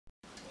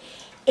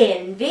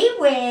Envy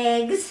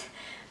Wigs,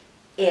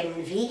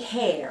 Envy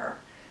Hair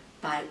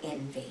by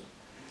Envy.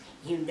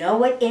 You know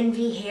what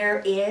Envy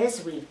Hair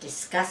is. We've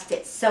discussed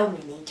it so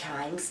many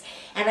times.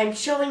 And I'm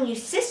showing you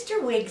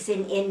Sister Wigs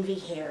in Envy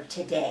Hair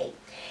today.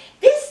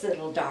 This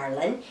little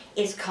darling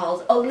is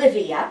called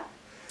Olivia.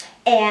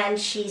 And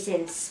she's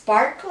in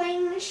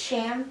sparkling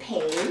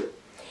champagne.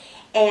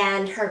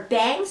 And her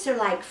bangs are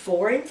like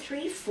 4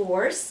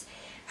 3/4.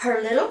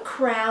 Her little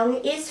crown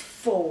is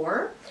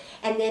 4.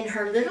 And then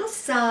her little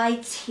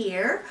sides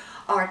here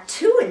are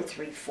 2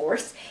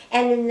 3/4.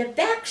 And in the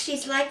back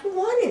she's like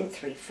 1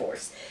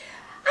 3/4.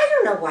 I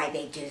don't know why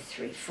they do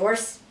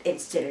 3/4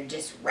 instead of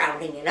just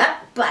rounding it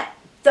up, but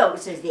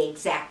those are the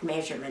exact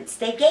measurements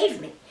they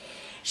gave me.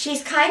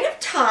 She's kind of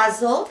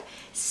tousled,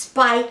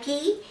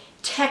 spiky,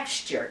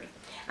 textured.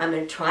 I'm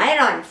going to try it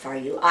on for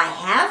you. I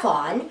have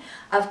on,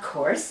 of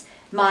course,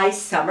 my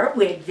summer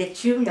wig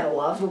that you know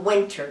of,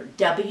 Winter,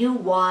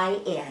 W-Y-N-T-E-R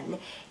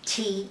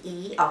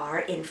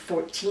in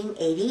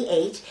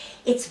 1488.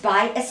 It's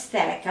by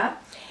Aesthetica.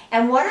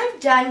 And what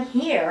I've done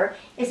here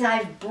is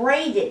I've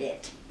braided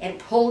it and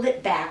pulled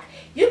it back.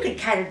 You could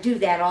kind of do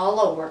that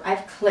all over.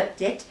 I've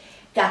clipped it,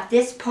 got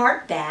this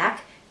part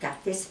back,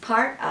 got this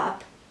part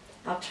up.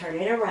 I'll turn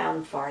it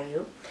around for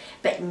you.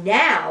 But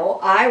now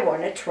I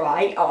want to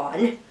try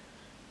on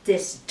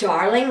this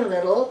darling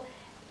little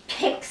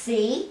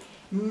pixie,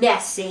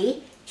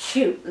 messy,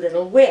 cute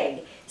little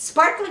wig.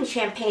 Sparkling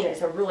champagne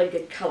is a really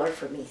good color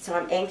for me, so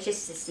I'm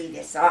anxious to see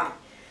this on.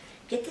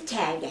 Get the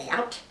tag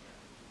out.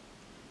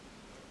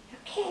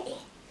 Okay.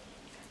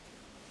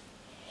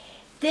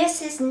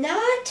 This is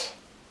not,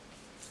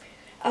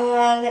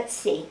 let's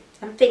see,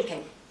 I'm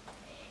thinking,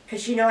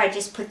 because you know I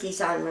just put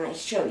these on when I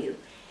show you.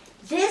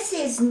 This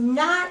is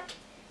not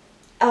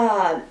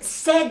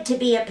said to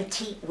be a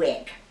petite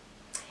wig,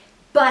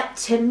 but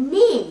to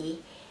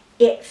me,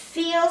 it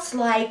feels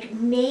like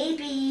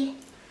maybe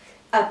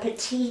a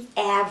petite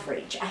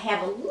average. I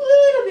have a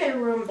little bit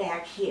of room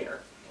back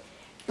here,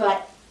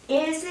 but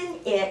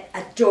isn't it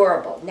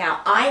adorable?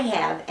 Now, I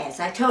have, as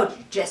I told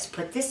you, just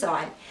put this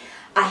on.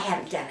 I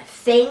haven't done a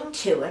thing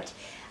to it.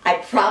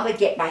 I'd probably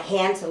get my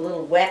hands a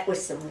little wet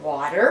with some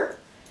water.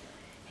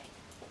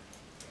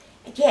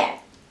 Again,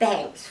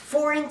 bangs,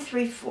 4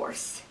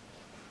 3/4.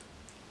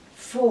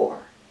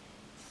 4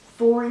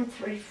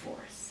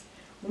 3/4.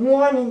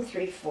 1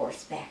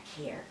 3/4 back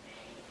here.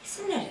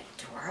 Isn't it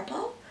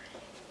adorable?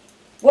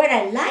 What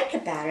I like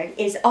about it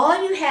is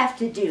all you have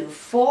to do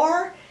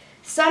for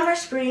summer,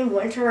 spring,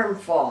 winter, and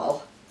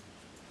fall,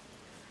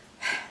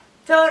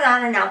 throw it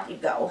on and out you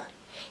go.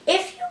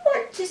 If you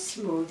want to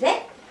smooth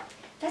it,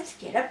 let's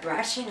get a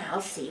brush and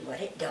I'll see what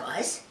it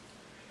does.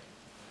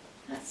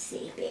 Let's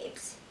see,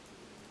 babes.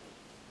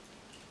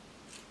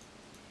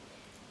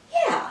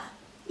 Yeah,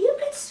 you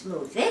can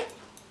smooth it.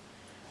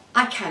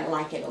 I kind of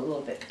like it a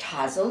little bit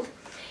tousled.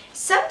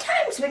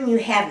 Sometimes when you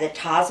have the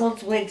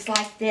tousled wigs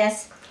like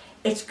this,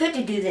 it's good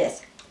to do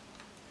this.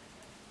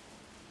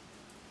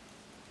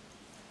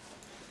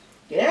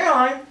 Get it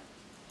on.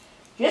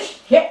 Just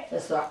hit the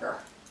sucker.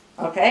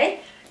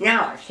 Okay?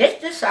 Now, hit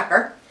the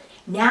sucker.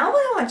 Now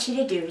what I want you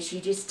to do is you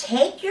just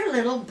take your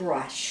little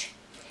brush.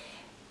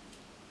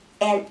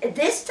 And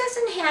this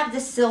doesn't have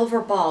the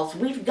silver balls.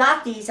 We've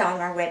got these on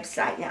our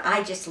website. Now,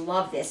 I just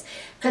love this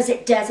because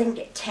it doesn't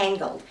get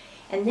tangled.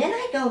 And then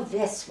I go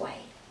this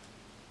way.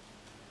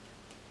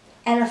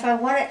 And if I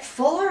want it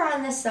fuller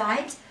on the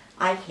sides,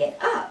 I hit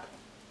up.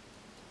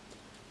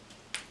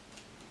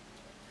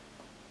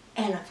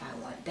 And if I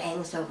want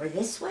bangs over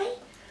this way,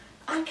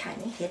 I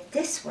kind of hit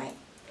this way.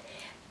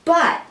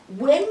 But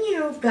when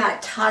you've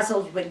got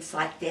tousled wigs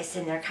like this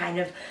and they're kind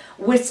of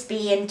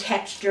wispy and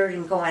textured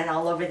and going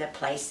all over the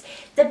place,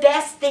 the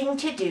best thing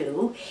to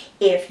do,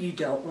 if you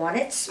don't want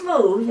it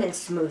smooth, and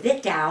smooth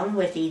it down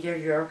with either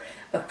your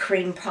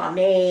cream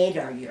pomade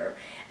or your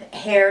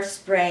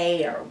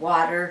hairspray or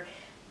water,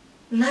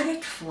 let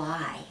it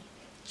fly.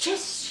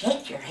 Just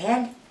shake your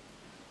head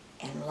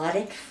and let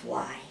it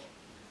fly.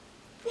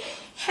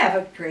 Have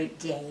a great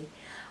day.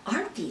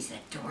 Aren't these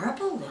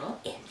adorable little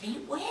Envy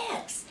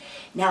wigs?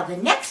 Now the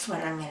next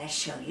one I'm going to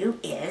show you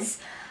is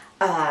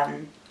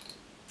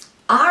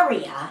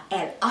Aria,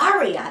 and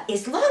Aria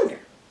is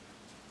longer.